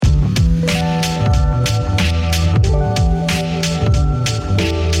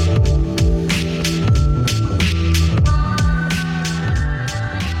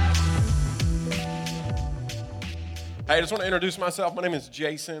I just want to introduce myself. My name is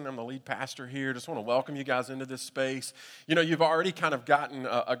Jason. I'm the lead pastor here. Just want to welcome you guys into this space. You know, you've already kind of gotten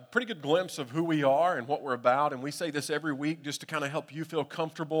a pretty good glimpse of who we are and what we're about, and we say this every week just to kind of help you feel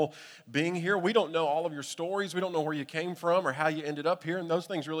comfortable being here. We don't know all of your stories. We don't know where you came from or how you ended up here, and those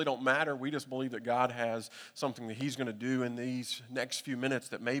things really don't matter. We just believe that God has something that He's going to do in these next few minutes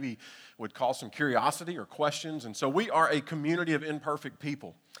that maybe would cause some curiosity or questions. And so we are a community of imperfect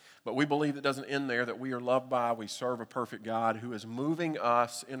people. But we believe it doesn't end there, that we are loved by, we serve a perfect God who is moving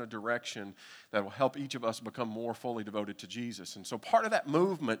us in a direction that will help each of us become more fully devoted to Jesus. And so part of that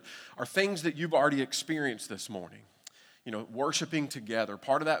movement are things that you've already experienced this morning. You know, worshiping together.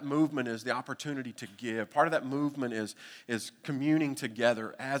 Part of that movement is the opportunity to give. Part of that movement is communing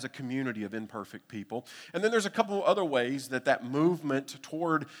together as a community of imperfect people. And then there's a couple of other ways that movement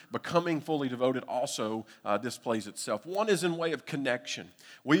toward becoming fully devoted also displays itself. One is in way of connection.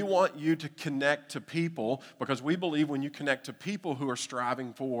 We want you to connect to people because we believe when you connect to people who are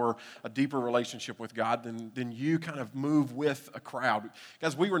striving for a deeper relationship with God, then you kind of move with a crowd.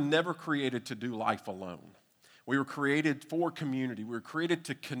 Guys, we were never created to do life alone. We were created for community. We were created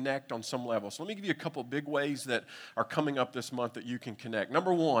to connect on some level. So let me give you a couple big ways that are coming up this month that you can connect.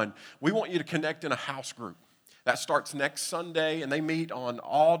 Number one, we want you to connect in a house group. That starts next Sunday, and they meet on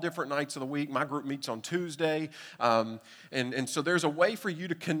all different nights of the week. My group meets on Tuesday. And so there's a way for you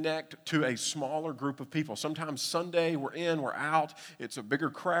to connect to a smaller group of people. Sometimes Sunday, we're in, we're out. It's a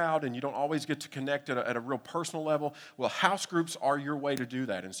bigger crowd, and you don't always get to connect at a real personal level. Well, house groups are your way to do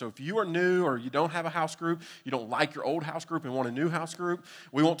that. And so if you are new or you don't have a house group, you don't like your old house group and want a new house group,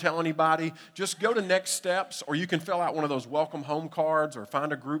 we won't tell anybody. Just go to Next Steps, or you can fill out one of those welcome home cards or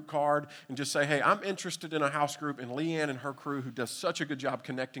find a group card and just say, hey, I'm interested in a house group, and Leanne and her crew, who does such a good job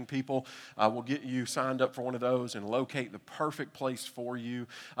connecting people, will get you signed up for one of those and locate the perfect place for you.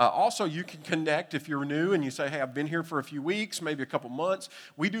 Also, you can connect if you're new and you say, hey, I've been here for a few weeks, maybe a couple months.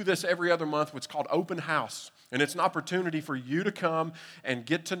 We do this every other month, what's called open house. And it's an opportunity for you to come and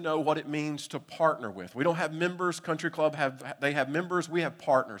get to know what it means to partner with. We don't have members. Country Club they have members. We have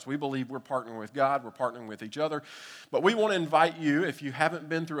partners. We believe we're partnering with God. We're partnering with each other. But we want to invite you, if you haven't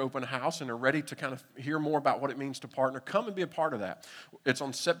been through open house and are ready to kind of hear more about what it means to partner, come and be a part of that. It's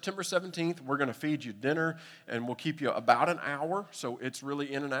on September 17th. We're going to feed you dinner, and we'll keep you about an hour. So it's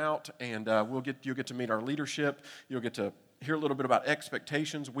really in and out, and you'll get to meet our leadership. You'll get to hear a little bit about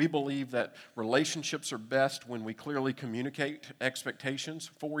expectations. We believe that relationships are best when we clearly communicate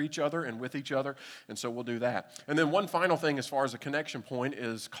expectations for each other and with each other, and so we'll do that. And then one final thing as far as a connection point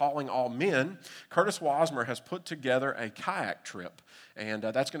is calling all men. Curtis Wasmer has put together a kayak trip, and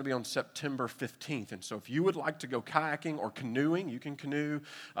that's going to be on September 15th. And so if you would like to go kayaking or canoeing, you can canoe.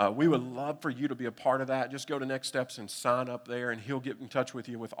 We would love for you to be a part of that. Just go to Next Steps and sign up there, and he'll get in touch with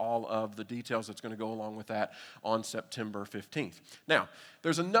you with all of the details that's going to go along with that on September 15th. Now,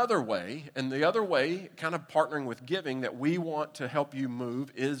 there's another way, and the other way, kind of partnering with giving, that we want to help you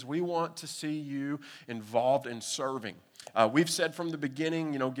move is we want to see you involved in serving. We've said from the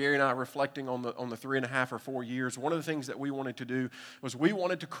beginning, you know, Gary and I reflecting on the 3.5 or 4 years, one of the things that we wanted to do was we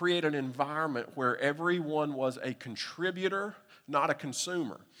wanted to create an environment where everyone was a contributor, not a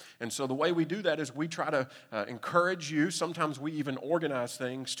consumer. And so the way we do that is we try to encourage you. Sometimes we even organize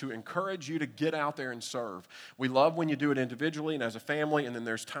things to encourage you to get out there and serve. We love when you do it individually and as a family, and then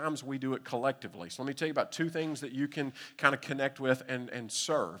there's times we do it collectively. So let me tell you about two things that you can kind of connect with and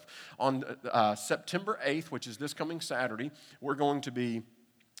serve. On September 8th, which is this coming Saturday, we're going to be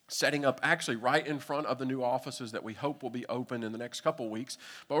setting up actually right in front of the new offices that we hope will be open in the next couple weeks.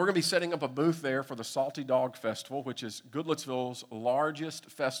 But we're going to be setting up a booth there for the Salty Dog Festival, which is Goodlettsville's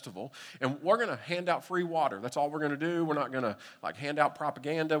largest festival. And we're going to hand out free water. That's all we're going to do. We're not going to hand out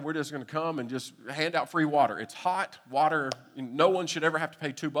propaganda. We're just going to come and just hand out free water. It's hot water. No one should ever have to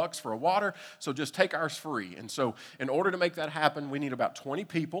pay $2 for a water, so just take ours free. And so in order to make that happen, we need about 20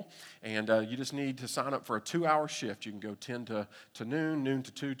 people, and you just need to sign up for a 2-hour shift. You can go 10 to noon, noon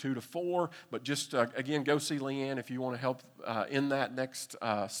to 2, 2 to 4, but just, again, go see Leanne if you want to help in that next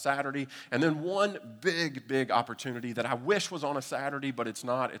Saturday. And then one big opportunity that I wish was on a Saturday, but it's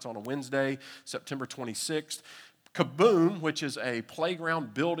not. It's on a Wednesday, September 26th. Kaboom, which is a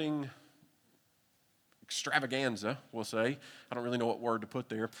playground building extravaganza, we'll say. I don't really know what word to put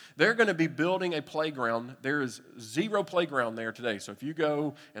there. They're going to be building a playground. There is zero playground there today. So if you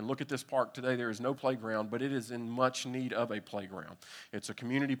go and look at this park today, there is no playground, but it is in much need of a playground. It's a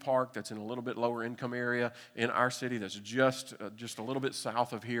community park that's in a little bit lower income area in our city that's just a little bit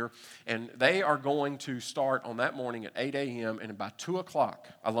south of here. And they are going to start on that morning at 8 a.m. and by 2 o'clock,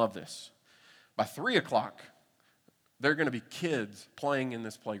 I love this, by 3 o'clock, there are going to be kids playing in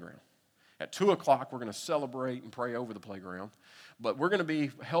this playground. At 2 o'clock, we're going to celebrate and pray over the playground. But we're going to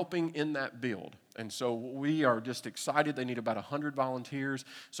be helping in that build. And so we are just excited. They need about 100 volunteers.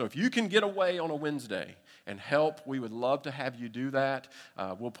 So if you can get away on a Wednesday and help, we would love to have you do that.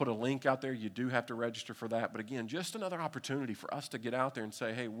 We'll put a link out there. You do have to register for that. But again, just another opportunity for us to get out there and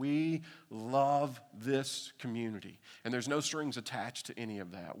say, hey, we love this community. And there's no strings attached to any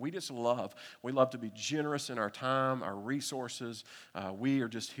of that. We love to be generous in our time, our resources. We are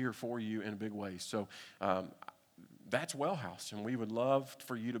just here for you in a big way. So that's Wellhouse, and we would love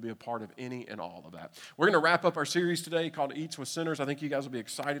for you to be a part of any and all of that. We're going to wrap up our series today called Eats with Sinners. I think you guys will be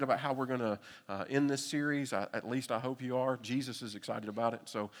excited about how we're going to end this series. At least I hope you are. Jesus is excited about it,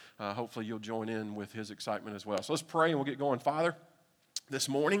 so hopefully you'll join in with his excitement as well. So let's pray and we'll get going. Father, this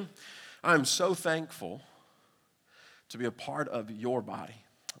morning, I'm so thankful to be a part of your body.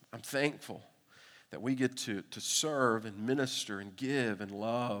 I'm thankful that we get to serve and minister and give and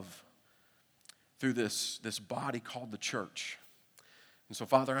love through this body called the church. And so,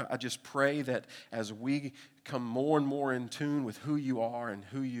 Father, I just pray that as we come more and more in tune with who you are and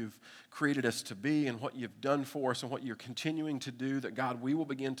who you've created us to be and what you've done for us and what you're continuing to do, that, God, we will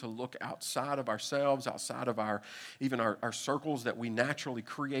begin to look outside of ourselves, outside of our circles that we naturally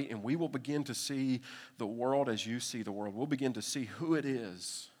create, and we will begin to see the world as you see the world. We'll begin to see who it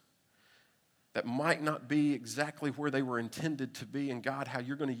is that might not be exactly where they were intended to be, and God, how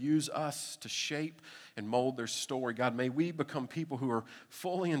you're going to use us to shape and mold their story. God, may we become people who are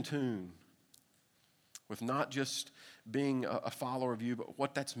fully in tune with not just being a follower of you, but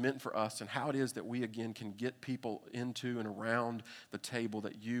what that's meant for us and how it is that we, again, can get people into and around the table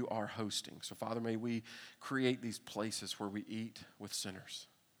that you are hosting. So, Father, may we create these places where we eat with sinners.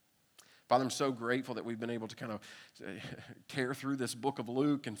 Father, I'm so grateful that we've been able to kind of tear through this book of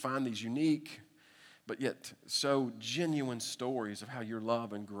Luke and find these unique, but yet so genuine stories of how your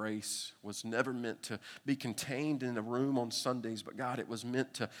love and grace was never meant to be contained in a room on Sundays, but God, it was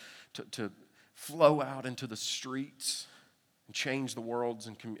meant to flow out into the streets and change the worlds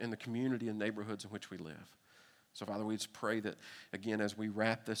and the community and neighborhoods in which we live. So, Father, we just pray that, again, as we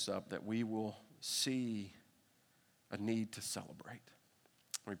wrap this up, that we will see a need to celebrate.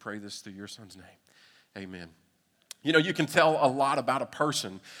 We pray this through your Son's name. Amen. You know, you can tell a lot about a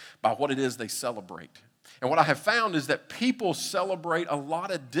person by what it is they celebrate. And what I have found is that people celebrate a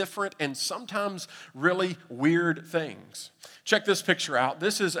lot of different and sometimes really weird things. Check this picture out.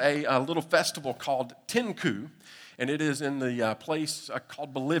 This is a little festival called Tinku, and it is in the place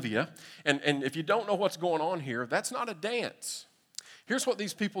called Bolivia. And if you don't know what's going on here, that's not a dance. Here's what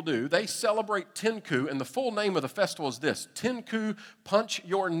these people do. They celebrate Tinku, and the full name of the festival is this: Tinku Punch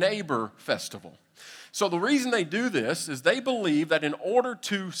Your Neighbor Festival. So the reason they do this is they believe that in order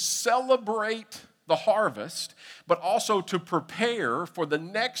to celebrate the harvest, but also to prepare for the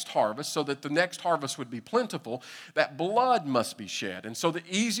next harvest so that the next harvest would be plentiful, that blood must be shed. And so the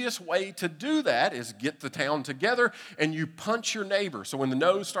easiest way to do that is get the town together and you punch your neighbor. So when the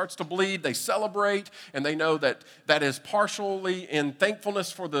nose starts to bleed, they celebrate, and they know that that is partially in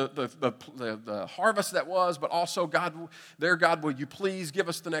thankfulness for the harvest that was, but also, God, will you please give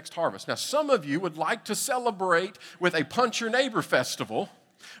us the next harvest? Now, some of you would like to celebrate with a punch your neighbor festival,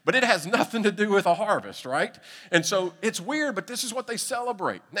 but it has nothing to do with a harvest, right? And so it's weird, but this is what they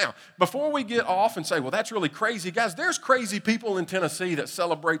celebrate. Now, before we get off and say, well, that's really crazy, guys, there's crazy people in Tennessee that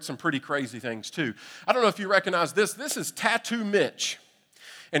celebrate some pretty crazy things too. I don't know if you recognize this. This is Tattoo Mitch.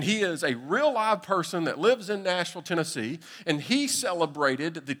 And he is a real live person that lives in Nashville, Tennessee, and he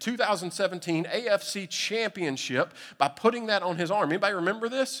celebrated the 2017 AFC Championship by putting that on his arm. Anybody remember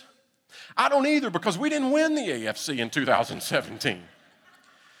this? I don't either, because we didn't win the AFC in 2017.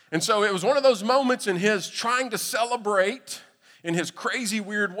 And so it was one of those moments in his trying to celebrate in his crazy,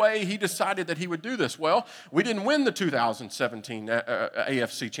 weird way, he decided that he would do this. Well, we didn't win the 2017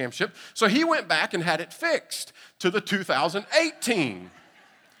 AFC Championship, so he went back and had it fixed to the 2018.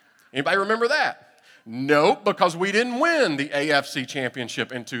 Anybody remember that? Nope, because we didn't win the AFC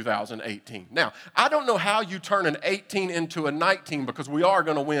Championship in 2018. Now, I don't know how you turn an 18 into a 19, because we are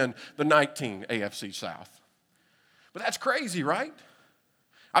going to win the 19 AFC South. But that's crazy, right?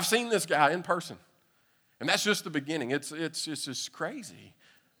 I've seen this guy in person, and that's just the beginning. It's just crazy,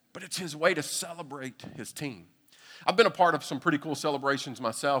 but it's his way to celebrate his team. I've been a part of some pretty cool celebrations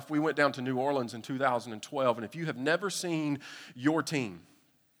myself. We went down to New Orleans in 2012, and if you have never seen your team,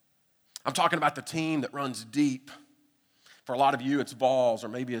 I'm talking about the team that runs deep. For a lot of you, it's Vols, or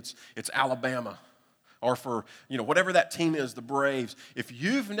maybe it's Alabama, or for whatever that team is, the Braves. If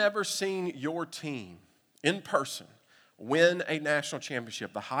you've never seen your team in person win a national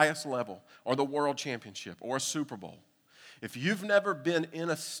championship, the highest level, or the world championship, or a Super Bowl, If you've never been in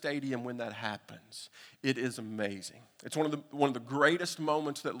a stadium when that happens, it is amazing. It's one of the greatest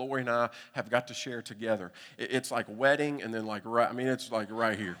moments that Lori and I have got to share together. It's like wedding and then it's like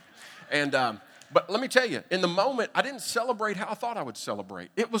right here. And but let me tell you, in the moment, I didn't celebrate how I thought I would celebrate.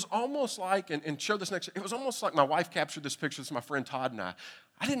 It was almost like, and show this next, it was almost like my wife captured this picture. This is my friend Todd and I.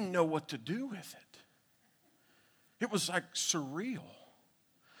 I didn't know what to do with it. It was like surreal.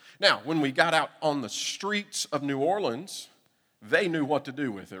 Now, when we got out on the streets of New Orleans, they knew what to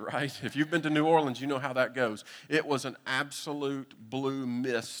do with it, right? If you've been to New Orleans, you know how that goes. It was an absolute blue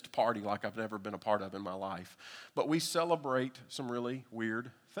mist party like I've never been a part of in my life. But we celebrate some really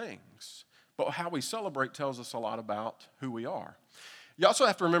weird things. But how we celebrate tells us a lot about who we are. You also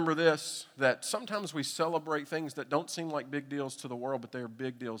have to remember this, that sometimes we celebrate things that don't seem like big deals to the world, but they're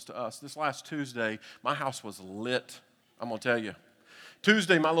big deals to us. This last Tuesday, my house was lit. I'm going to tell you.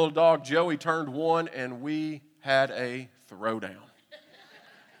 Tuesday, my little dog, Joey, turned 1, and we had a throwdown.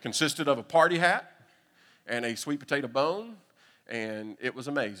 Consisted of a party hat and a sweet potato bone, and it was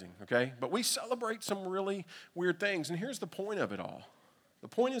amazing, okay? But we celebrate some really weird things, and here's the point of it all. The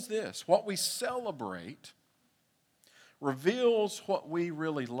point is this: what we celebrate reveals what we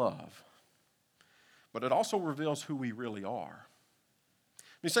really love, but it also reveals who we really are.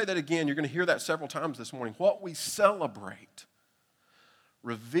 Let me say that again. You're going to hear that several times this morning. What we celebrate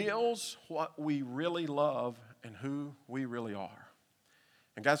reveals what we really love and who we really are.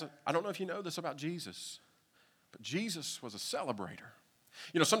 And guys, I don't know if you know this about Jesus, but Jesus was a celebrator.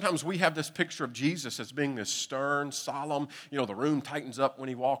 You know, sometimes we have this picture of Jesus as being this stern, solemn, the room tightens up when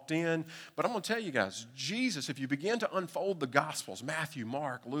he walked in. But I'm going to tell you guys, Jesus, if you begin to unfold the Gospels, Matthew,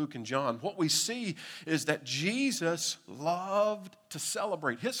 Mark, Luke, and John, what we see is that Jesus loved to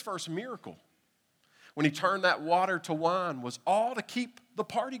celebrate. His first miracle, when he turned that water to wine, was all to keep the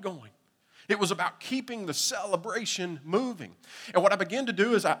party going. It was about keeping the celebration moving. And what I begin to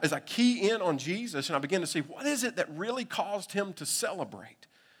do is I key in on Jesus, and I begin to see, what is it that really caused him to celebrate?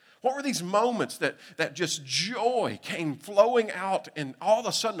 What were these moments that just joy came flowing out, and all of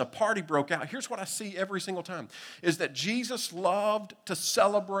a sudden a party broke out? Here's what I see every single time, is that Jesus loved to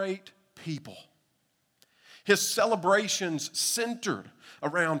celebrate people. His celebrations centered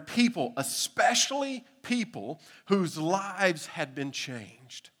around people, especially people whose lives had been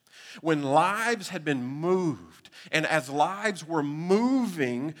changed. When lives had been moved, and as lives were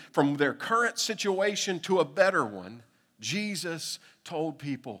moving from their current situation to a better one, Jesus told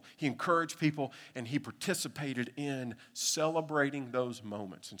people, he encouraged people, and he participated in celebrating those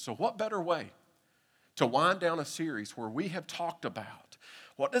moments. And so what better way to wind down a series where we have talked about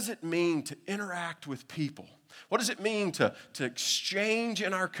what does it mean to interact with people? What does it mean to exchange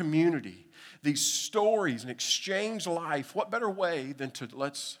in our community these stories and exchange life? What better way than to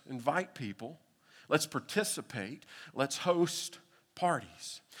let's invite people, let's participate, let's host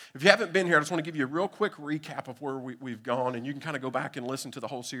parties. If you haven't been here, I just want to give you a real quick recap of where we've gone, and you can kind of go back and listen to the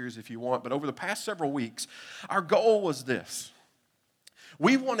whole series if you want. But over the past several weeks, our goal was this.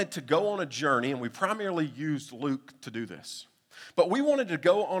 We wanted to go on a journey, and we primarily used Luke to do this. But we wanted to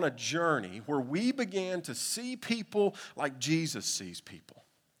go on a journey where we began to see people like Jesus sees people.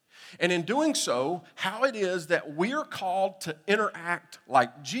 And in doing so, how it is that we're called to interact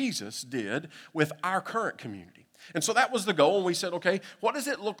like Jesus did with our current community. And so that was the goal, and we said, okay, what does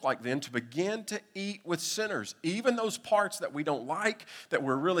it look like then to begin to eat with sinners? Even those parts that we don't like, that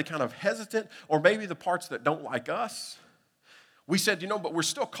we're really kind of hesitant, or maybe the parts that don't like us. We said, but we're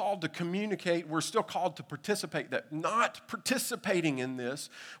still called to communicate, we're still called to participate, that not participating in this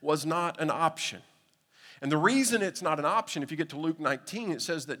was not an option. And the reason it's not an option, if you get to Luke 19, it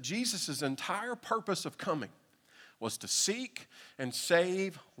says that Jesus' entire purpose of coming was to seek and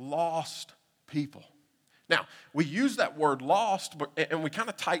save lost people. Now, we use that word lost, and we kind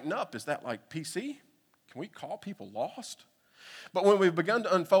of tighten up. Is that like PC? Can we call people lost? But when we've begun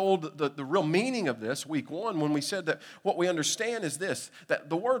to unfold the real meaning of this, week one, when we said that what we understand is this, that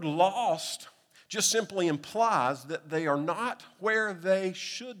the word lost just simply implies that they are not where they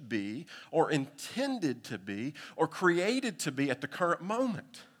should be or intended to be or created to be at the current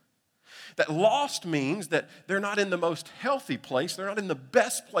moment. That lost means that they're not in the most healthy place, they're not in the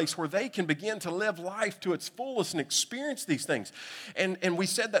best place where they can begin to live life to its fullest and experience these things. And we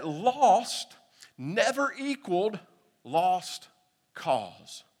said that lost never equaled lost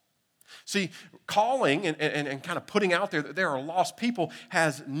cause. See, calling and kind of putting out there that there are lost people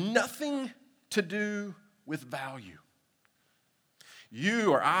has nothing to do with value.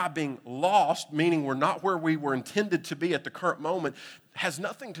 You or I being lost, meaning we're not where we were intended to be at the current moment, has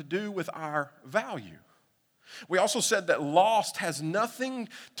nothing to do with our value. We also said that lost has nothing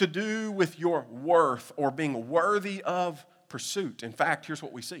to do with your worth or being worthy of pursuit. In fact, here's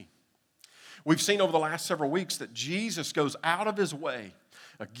what we see. We've seen over the last several weeks that Jesus goes out of his way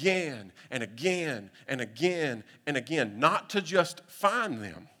again and again and again and again, not to just find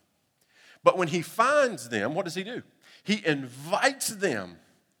them, but when he finds them, what does he do? He invites them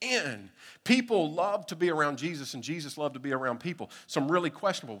in. People love to be around Jesus, and Jesus loved to be around people, some really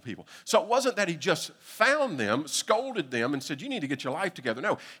questionable people. So it wasn't that he just found them, scolded them, and said, you need to get your life together.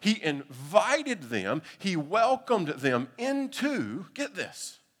 No, he invited them, he welcomed them into, get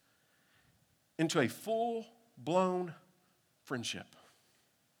this, into a full-blown friendship,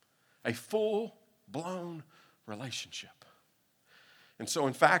 a full-blown relationship. And so,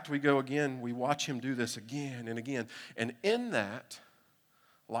 in fact, we watch him do this again and again, and in that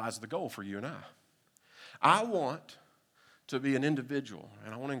lies the goal for you and I. I want to be an individual,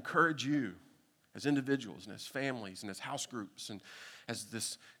 and I want to encourage you as individuals and as families and as house groups and as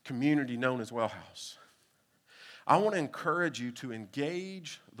this community known as Wellhouse. I want to encourage you to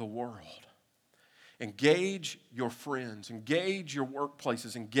engage the world. Engage your friends, engage your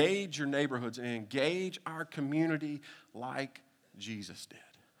workplaces, engage your neighborhoods, and engage our community like Jesus did.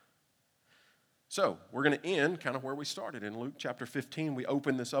 So, we're going to end kind of where we started in Luke chapter 15. We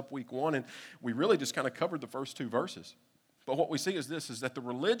opened this up week 1, and we really just kind of covered the first 2 verses. But what we see is this, is that the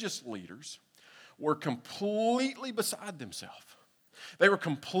religious leaders were completely beside themselves. They were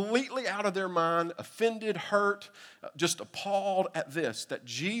completely out of their mind, offended, hurt, just appalled at this, that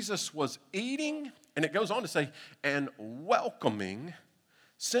Jesus was eating, and it goes on to say, and welcoming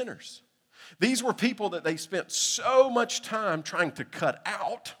sinners. These were people that they spent so much time trying to cut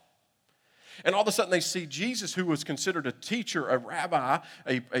out. And all of a sudden they see Jesus, who was considered a teacher, a rabbi,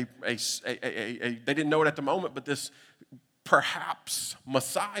 they didn't know it at the moment, but this perhaps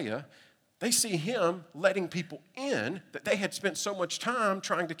Messiah, they see him letting people in that they had spent so much time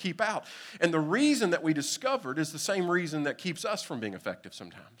trying to keep out. And the reason that we discovered is the same reason that keeps us from being effective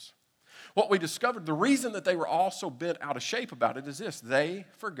sometimes. What we discovered, the reason that they were all so bent out of shape about it is this: they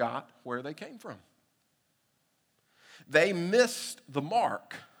forgot where they came from. They missed the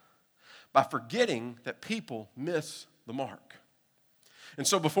mark by forgetting that people miss the mark. And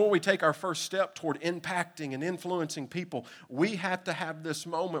so before we take our first step toward impacting and influencing people, we have to have this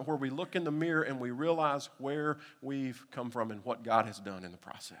moment where we look in the mirror and we realize where we've come from and what God has done in the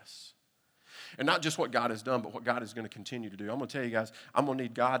process. And not just what God has done, but what God is going to continue to do. I'm going to tell you guys, I'm going to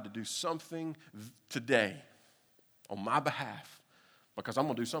need God to do something today on my behalf, because I'm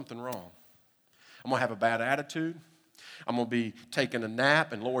going to do something wrong. I'm going to have a bad attitude. I'm going to be taking a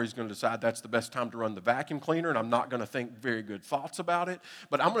nap, and Lori's going to decide that's the best time to run the vacuum cleaner, and I'm not going to think very good thoughts about it.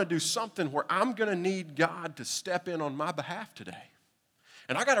 But I'm going to do something where I'm going to need God to step in on my behalf today.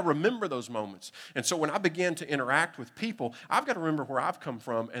 And I got to remember those moments. And so when I begin to interact with people, I've got to remember where I've come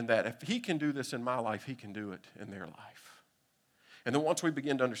from, and that if he can do this in my life, he can do it in their life. And then once we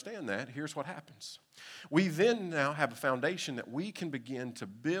begin to understand that, here's what happens. We then now have a foundation that we can begin to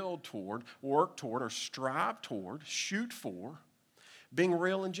build toward, work toward, or strive toward, shoot for, being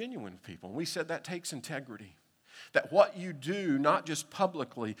real and genuine with people. And we said that takes integrity. That what you do, not just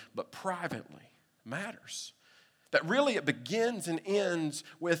publicly, but privately, matters. That really it begins and ends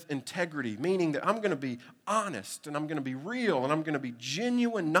with integrity, meaning that I'm going to be honest and I'm going to be real and I'm going to be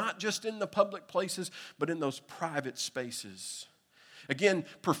genuine, not just in the public places, but in those private spaces. Again,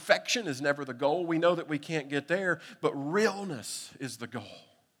 perfection is never the goal. We know that we can't get there, but realness is the goal.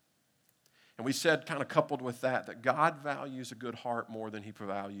 And we said, kind of coupled with that God values a good heart more than he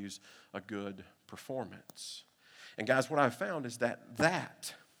values a good performance. And guys, what I've found is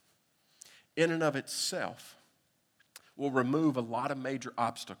that in and of itself will remove a lot of major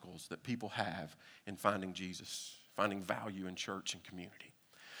obstacles that people have in finding Jesus, finding value in church and community.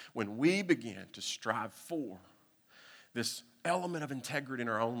 When we begin to strive for this element of integrity in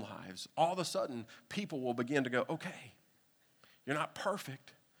our own lives, all of a sudden people will begin to go, okay, you're not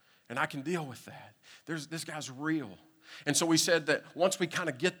perfect, and I can deal with that. This guy's real. And so we said that once we kind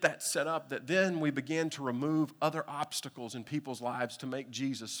of get that set up, that then we begin to remove other obstacles in people's lives to make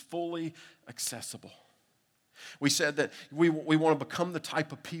Jesus fully accessible. We said that we want to become the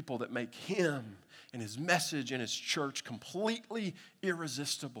type of people that make him and his message and his church completely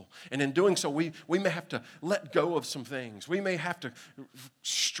irresistible. And in doing so, we may have to let go of some things. We may have to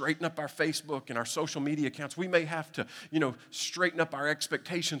straighten up our Facebook and our social media accounts. We may have to, straighten up our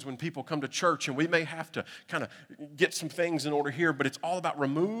expectations when people come to church. And we may have to kind of get some things in order here. But it's all about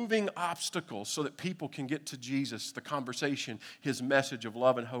removing obstacles so that people can get to Jesus, the conversation, his message of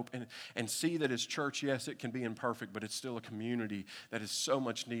love and hope, and see that his church, yes, it can be imperfect, but it's still a community that is so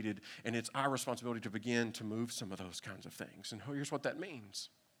much needed. And it's our responsibility to begin to move some of those kinds of things. And here's what that means.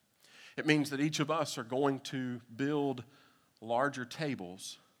 It means that each of us are going to build larger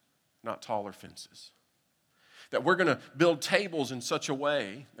tables, not taller fences. That we're going to build tables in such a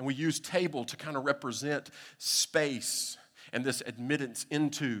way, and we use table to kind of represent space and this admittance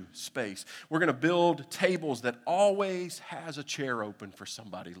into space. We're going to build tables that always has a chair open for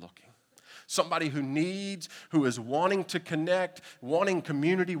somebody looking. Somebody who is wanting to connect, wanting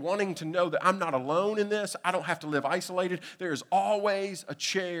community, wanting to know that I'm not alone in this. I don't have to live isolated. There is always a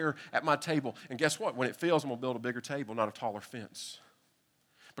chair at my table. And guess what? When it fills, I'm going to build a bigger table, not a taller fence.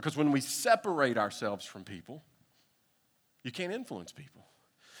 Because when we separate ourselves from people, you can't influence people.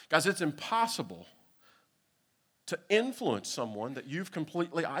 Guys, it's impossible to influence someone that you've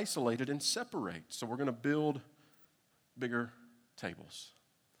completely isolated and separate. So we're going to build bigger tables.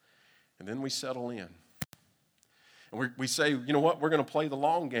 And then we settle in. And we say, you know what, we're going to play the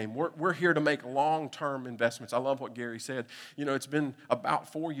long game. We're here to make long-term investments. I love what Gary said. You know, it's been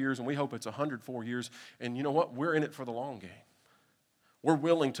about 4 years, and we hope it's 104 years. And you know what, we're in it for the long game. We're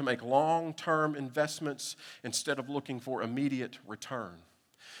willing to make long-term investments instead of looking for immediate return.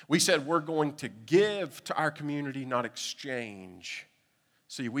 We said we're going to give to our community, not exchange.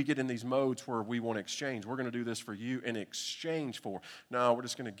 See, we get in these modes where we want to exchange. We're going to do this for you in exchange for. No, we're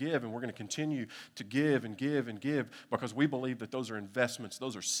just going to give, and we're going to continue to give and give and give because we believe that those are investments.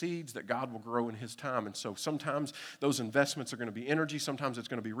 Those are seeds that God will grow in His time. And so sometimes those investments are going to be energy, sometimes it's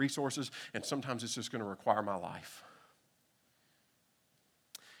going to be resources, and sometimes it's just going to require my life.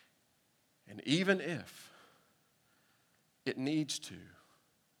 And even if it needs to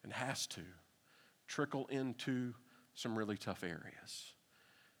and has to trickle into some really tough areas.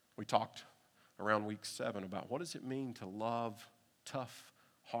 We talked around week 7 about what does it mean to love tough,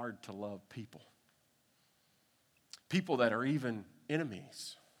 hard to love people. People that are even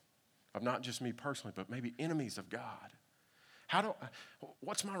enemies of not just me personally, but maybe enemies of God.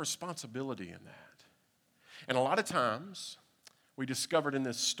 What's my responsibility in that? And a lot of times, we discovered in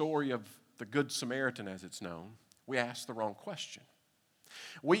this story of the Good Samaritan, as it's known, we asked the wrong question.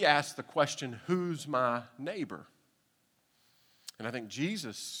 We asked the question, who's my neighbor? And I think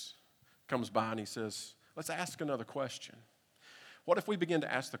Jesus comes by and He says, let's ask another question. What if we begin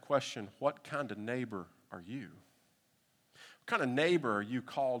to ask the question, what kind of neighbor are you? What kind of neighbor are you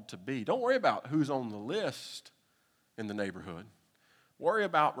called to be? Don't worry about who's on the list in the neighborhood. Worry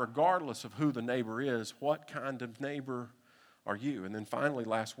about, regardless of who the neighbor is, what kind of neighbor are you? And then finally,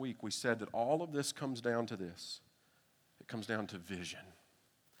 last week, we said that all of this comes down to this. It comes down to vision.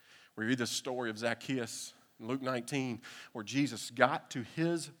 We read the story of Zacchaeus in Luke 19, where Jesus got to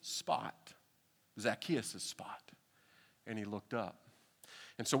his spot, Zacchaeus' spot, and He looked up.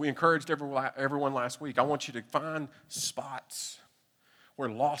 And so we encouraged everyone last week, I want you to find spots where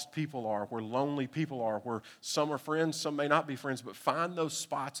lost people are, where lonely people are, where some are friends, some may not be friends, but find those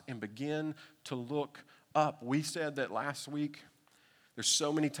spots and begin to look up. We said that last week, there's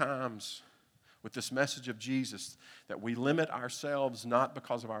so many times with this message of Jesus that we limit ourselves not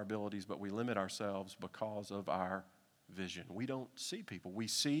because of our abilities, but we limit ourselves because of our vision. We don't see people. We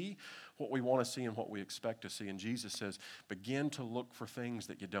see what we want to see and what we expect to see. And Jesus says, begin to look for things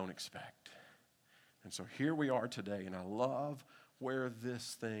that you don't expect. And so here we are today, and I love where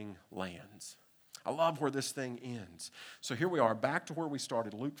this thing lands. I love where this thing ends. So here we are, back to where we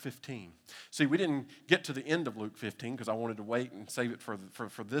started, Luke 15. See, we didn't get to the end of Luke 15 because I wanted to wait and save it for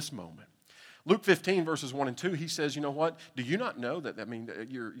this moment. Luke 15, verses 1 and 2, He says, you know what? Do you not know that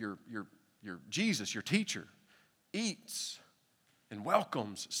your Jesus, your teacher, eats and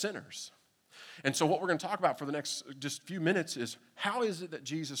welcomes sinners? And so what we're going to talk about for the next just few minutes is how is it that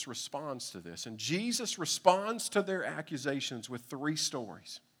Jesus responds to this? And Jesus responds to their accusations with 3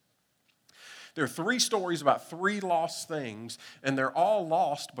 stories. There are 3 stories about 3 lost things, and they're all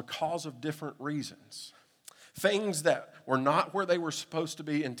lost because of different reasons. Things that were not where they were supposed to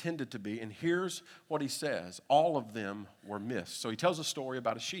be, intended to be. And here's what He says. All of them were missed. So He tells a story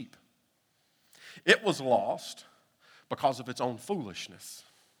about a sheep. It was lost because of its own foolishness.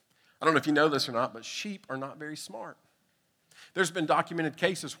 I don't know if you know this or not, but sheep are not very smart. There's been documented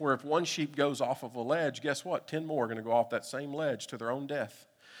cases where if one sheep goes off of a ledge, guess what? 10 more are going to go off that same ledge to their own death.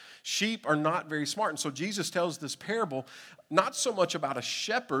 Sheep are not very smart. And so Jesus tells this parable not so much about a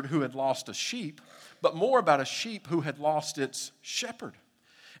shepherd who had lost a sheep, but more about a sheep who had lost its shepherd.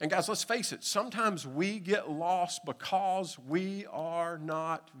 And guys, let's face it, sometimes we get lost because we are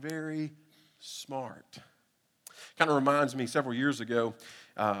not very smart. Kind of reminds me, several years ago,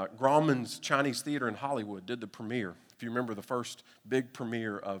 Grauman's Chinese Theater in Hollywood did the premiere. If you remember the first big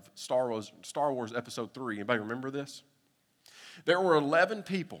premiere of Star Wars Episode 3, anybody remember this? There were 11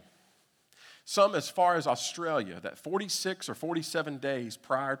 people Some as far as Australia, that 46 or 47 days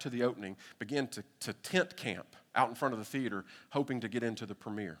prior to the opening began to tent camp out in front of the theater, hoping to get into the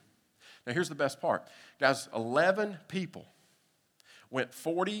premiere. Now here's the best part. Guys, 11 people went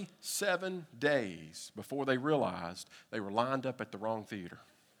 47 days before they realized they were lined up at the wrong theater.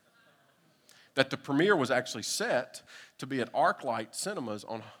 That the premiere was actually set to be at ArcLight Cinemas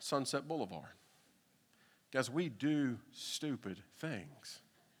on Sunset Boulevard. Guys, we do stupid things.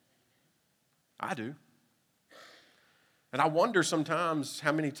 I do. And I wonder sometimes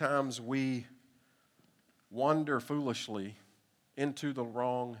how many times we wander foolishly into the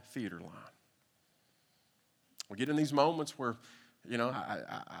wrong theater line. We get in these moments where,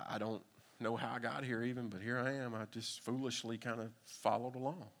 I don't know how I got here even, but here I am. I just foolishly kind of followed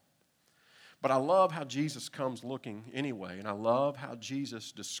along. But I love how Jesus comes looking anyway, and I love how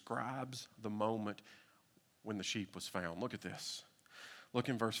Jesus describes the moment when the sheep was found. Look at this. Look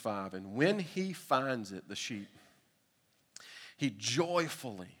in verse 5. And when he finds it, the sheep, he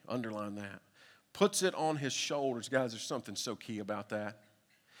joyfully, underline that, puts it on his shoulders. Guys, there's something so key about that.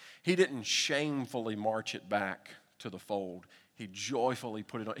 He didn't shamefully march it back to the fold. He joyfully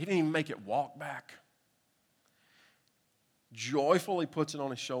put it on. He didn't even make it walk back. Joyfully puts it on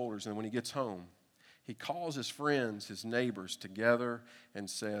his shoulders, and when he gets home, he calls his friends, his neighbors together and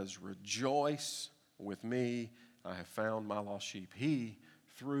says, "Rejoice with me, I have found my lost sheep." He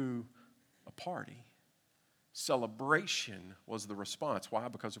threw a party. Celebration was the response. Why?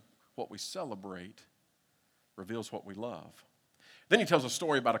 Because what we celebrate reveals what we love. Then he tells a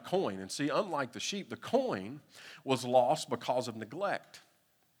story about a coin. And see, unlike the sheep, the coin was lost because of neglect.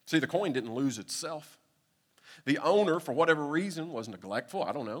 See, the coin didn't lose itself. The owner, for whatever reason, was neglectful.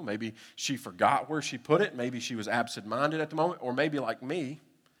 I don't know. Maybe she forgot where she put it. Maybe she was absent-minded at the moment. Or maybe like me,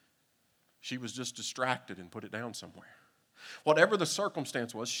 she was just distracted and put it down somewhere. Whatever the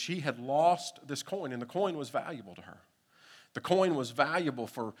circumstance was, she had lost this coin, and the coin was valuable to her. The coin was valuable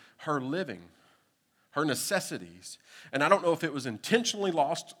for her living, her necessities. And I don't know if it was intentionally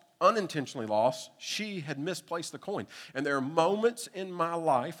lost, unintentionally lost. She had misplaced the coin. And there are moments in my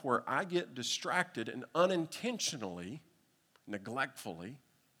life where I get distracted and unintentionally, neglectfully,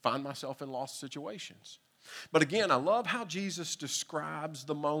 find myself in lost situations. But again, I love how Jesus describes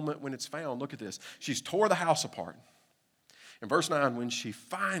the moment when it's found. Look at this. She's tore the house apart. In verse 9, when she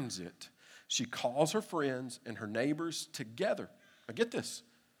finds it, she calls her friends and her neighbors together. Now get this.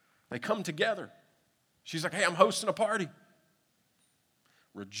 They come together. She's like, "Hey, I'm hosting a party.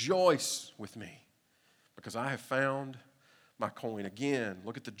 Rejoice with me because I have found my coin." Again,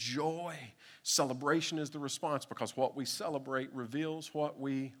 look at the joy. Celebration is the response because what we celebrate reveals what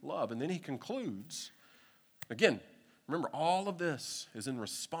we love. And then he concludes. Again, remember, all of this is in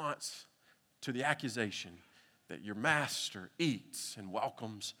response to the accusation that your master eats and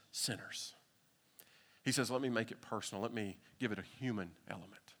welcomes sinners. He says, let me make it personal. Let me give it a human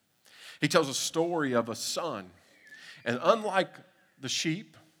element. He tells a story of a son. And unlike the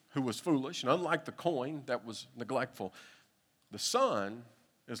sheep who was foolish, and unlike the coin that was neglectful, the son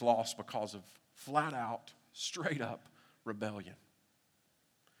is lost because of flat out, straight up rebellion.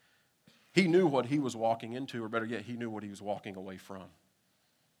 He knew what he was walking into, or better yet, he knew what he was walking away from.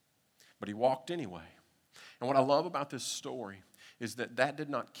 But he walked anyway. And what I love about this story is that did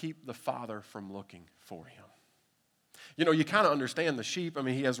not keep the father from looking for him. You kind of understand the sheep. I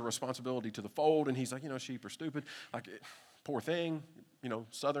mean, he has a responsibility to the fold, and he's like, sheep are stupid. Like, poor thing,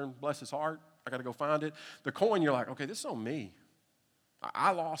 Southern, bless his heart. I got to go find it. The coin, you're like, okay, this is on me.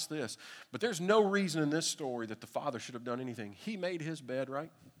 I lost this. But there's no reason in this story that the father should have done anything. He made his bed,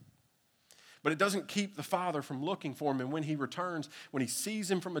 right? But it doesn't keep the father from looking for him. And when he returns, when he sees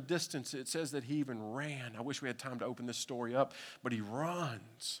him from a distance, it says that he even ran. I wish we had time to open this story up, but he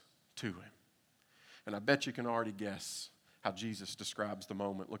runs to him. And I bet you can already guess how Jesus describes the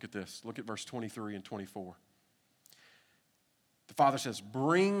moment. Look at this. Look at verse 23 and 24. The father says,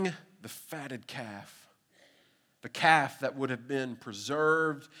 "Bring the fatted calf." The calf that would have been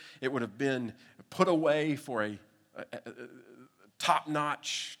preserved. It would have been put away for a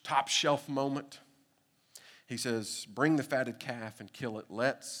top-notch, top-shelf moment. He says, "Bring the fatted calf and kill it.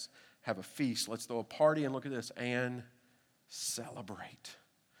 Let's have a feast. Let's throw a party," and look at this, "and celebrate.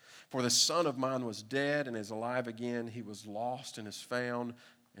 For the son of mine was dead and is alive again. He was lost and is found."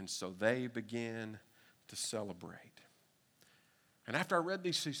 And so they began to celebrate. And after I read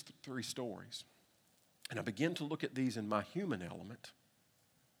these three stories, and I began to look at these in my human element,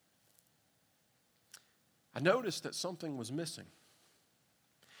 I noticed that something was missing.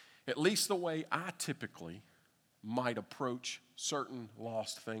 At least the way I typically might approach certain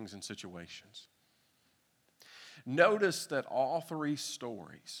lost things and situations. Notice that all three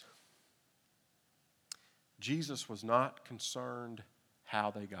stories Jesus was not concerned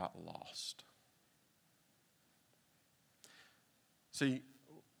how they got lost. See,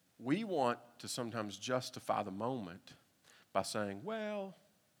 we want to sometimes justify the moment by saying, well,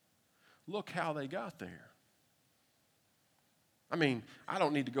 look how they got there. I mean, I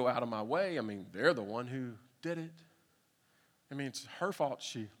don't need to go out of my way. I mean, they're the one who did it. I mean, it's her fault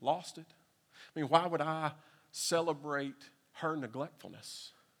she lost it. I mean, why would I celebrate her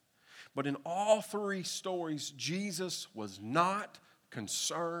neglectfulness? But in all three stories, Jesus was not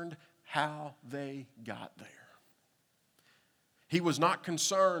concerned how they got there. He was not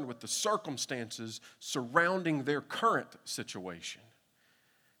concerned with the circumstances surrounding their current situation.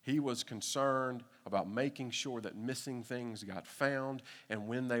 He was concerned about making sure that missing things got found, and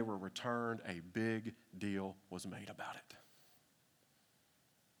when they were returned, a big deal was made about it.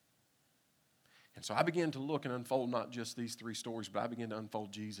 And so I began to look and unfold not just these three stories, but I began to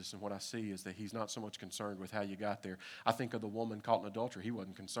unfold Jesus, and what I see is that he's not so much concerned with how you got there. I think of the woman caught in adultery. He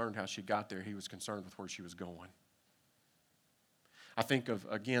wasn't concerned how she got there. He was concerned with where she was going. I think of,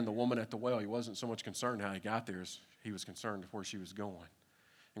 again, the woman at the well. He wasn't so much concerned how he got there as he was concerned with where she was going.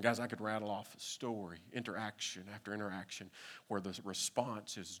 And guys, I could rattle off a story, interaction after interaction, where the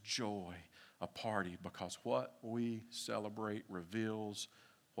response is joy, a party, because what we celebrate reveals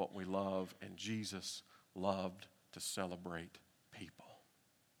what we love, and Jesus loved to celebrate people.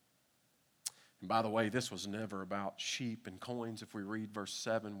 And by the way, this was never about sheep and coins. If we read verse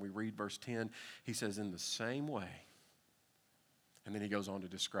 7, we read verse 10, he says, in the same way. And then he goes on to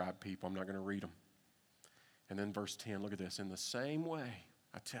describe people. I'm not going to read them. And then verse 10, look at this. In the same way,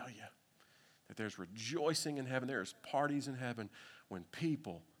 I tell you, that there's rejoicing in heaven. There's parties in heaven when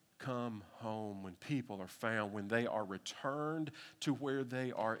people come home, when people are found, when they are returned to where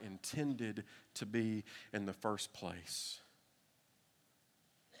they are intended to be in the first place.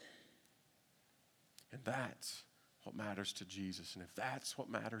 And that's what matters to Jesus. And if that's what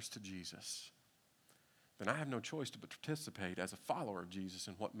matters to Jesus, then I have no choice but to participate as a follower of Jesus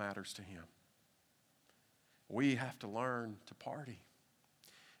in what matters to him. We have to learn to party.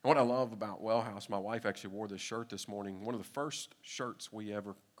 And what I love about Wellhouse, my wife actually wore this shirt this morning, one of the first shirts we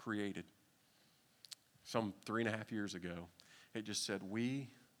ever created, some 3.5 years ago. It just said, we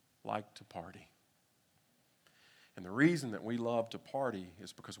like to party. And the reason that we love to party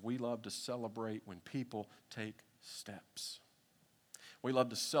is because we love to celebrate when people take steps. We love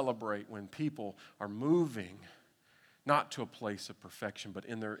to celebrate when people are moving, not to a place of perfection, but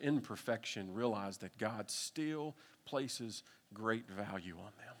in their imperfection realize that God still places great value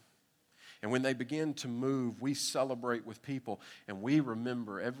on them. And when they begin to move, we celebrate with people, and we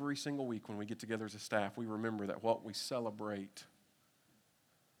remember every single week when we get together as a staff, we remember that what we celebrate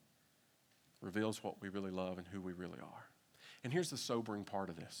reveals what we really love and who we really are. And here's the sobering part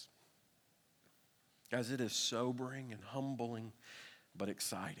of this. Guys, it is sobering and humbling, but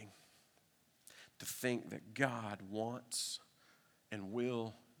exciting to think that God wants and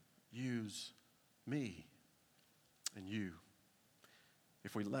will use me and you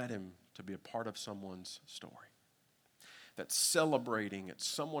if we let him to be a part of someone's story. That celebrating at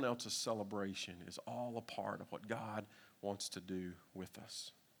someone else's celebration is all a part of what God wants to do with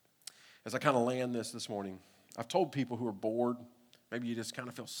us. As I kind of land this morning, I've told people who are bored, maybe you just kind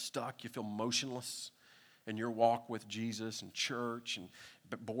of feel stuck, you feel motionless in your walk with Jesus and church and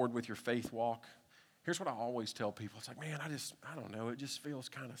bored with your faith walk. Here's what I always tell people. It's like, man, I don't know, it just feels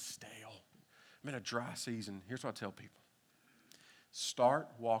kind of stale. I'm in a dry season. Here's what I tell people. Start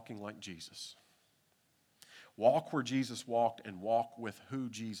walking like Jesus. Walk where Jesus walked and walk with who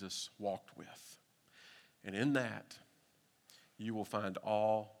Jesus walked with. And in that, you will find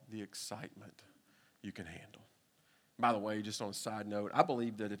all the excitement you can handle. By the way, just on a side note, I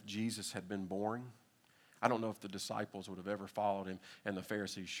believe that if Jesus had been boring, I don't know if the disciples would have ever followed him, and the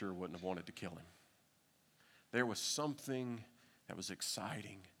Pharisees sure wouldn't have wanted to kill him. There was something that was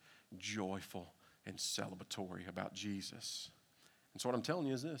exciting, joyful, and celebratory about Jesus. And so what I'm telling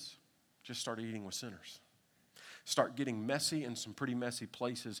you is this. Just start eating with sinners. Start getting messy in some pretty messy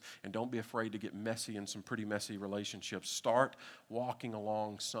places, and don't be afraid to get messy in some pretty messy relationships. Start walking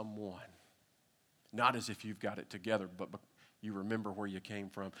along someone. Not as if you've got it together, but you remember where you came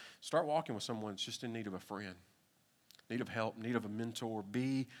from. Start walking with someone that's just in need of a friend, need of help, need of a mentor.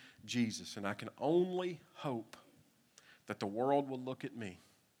 Be Jesus. And I can only hope that the world will look at me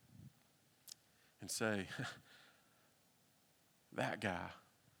and say, that guy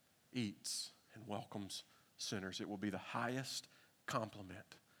eats and welcomes sinners. It will be the highest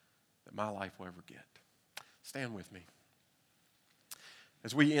compliment that my life will ever get. Stand with me.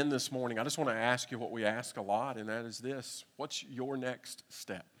 As we end this morning, I just want to ask you what we ask a lot, and that is this. What's your next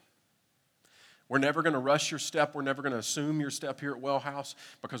step? We're never going to rush your step. We're never going to assume your step here at Wellhouse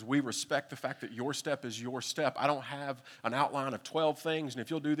because we respect the fact that your step is your step. I don't have an outline of 12 things, and if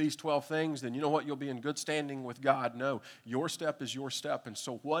you'll do these 12 things, then you know what? You'll be in good standing with God. No, your step is your step. And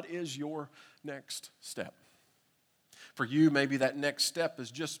so what is your next step? For you, maybe that next step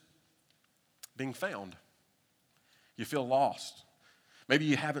is just being found. You feel lost. Maybe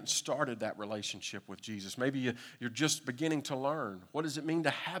you haven't started that relationship with Jesus. Maybe you're just beginning to learn. What does it mean to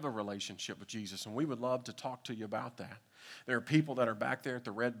have a relationship with Jesus? And we would love to talk to you about that. There are people that are back there at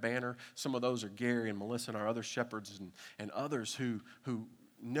the red banner. Some of those are Gary and Melissa and our other shepherds and others who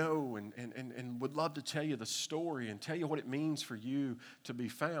know and would love to tell you the story and tell you what it means for you to be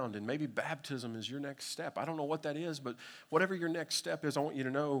found. And maybe baptism is your next step. I don't know what that is, but whatever your next step is, I want you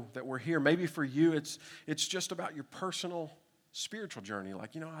to know that we're here. Maybe for you, it's just about your personal spiritual journey.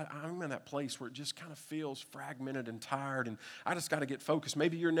 Like, I'm in that place where it just kind of feels fragmented and tired, and I just got to get focused.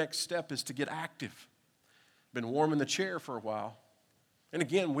 Maybe your next step is to get active. Been warm in the chair for a while. And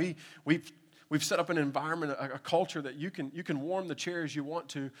again, we've set up an environment, a culture that you can warm the chair as you want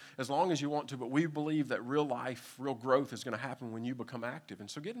to, as long as you want to, but we believe that real life, real growth is going to happen when you become active. And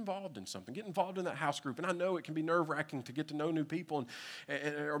so get involved in something. Get involved in that house group. And I know it can be nerve-wracking to get to know new people,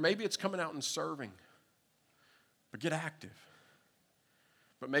 or maybe it's coming out and serving. But get active.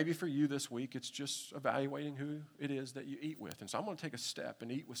 But maybe for you this week, it's just evaluating who it is that you eat with. And so I'm going to take a step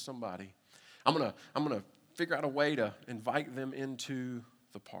and eat with somebody. I'm going to figure out a way to invite them into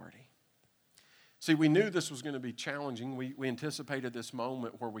the party. See, we knew this was going to be challenging. We anticipated this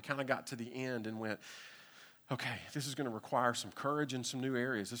moment where we kind of got to the end and went, okay, this is going to require some courage in some new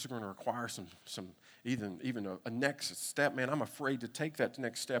areas. This is going to require some even a next step. Man, I'm afraid to take that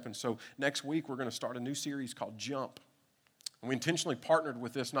next step. And so next week, we're going to start a new series called Jump. And we intentionally partnered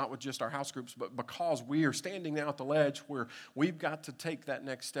with this, not with just our house groups, but because we are standing now at the ledge where we've got to take that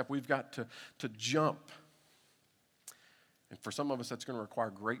next step. We've got to jump. And for some of us, that's going to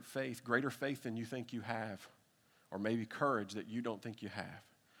require great faith, greater faith than you think you have, or maybe courage that you don't think you have.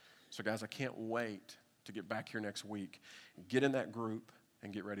 So guys, I can't wait to get back here next week, get in that group,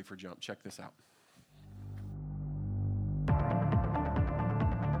 and get ready for Jump. Check this out.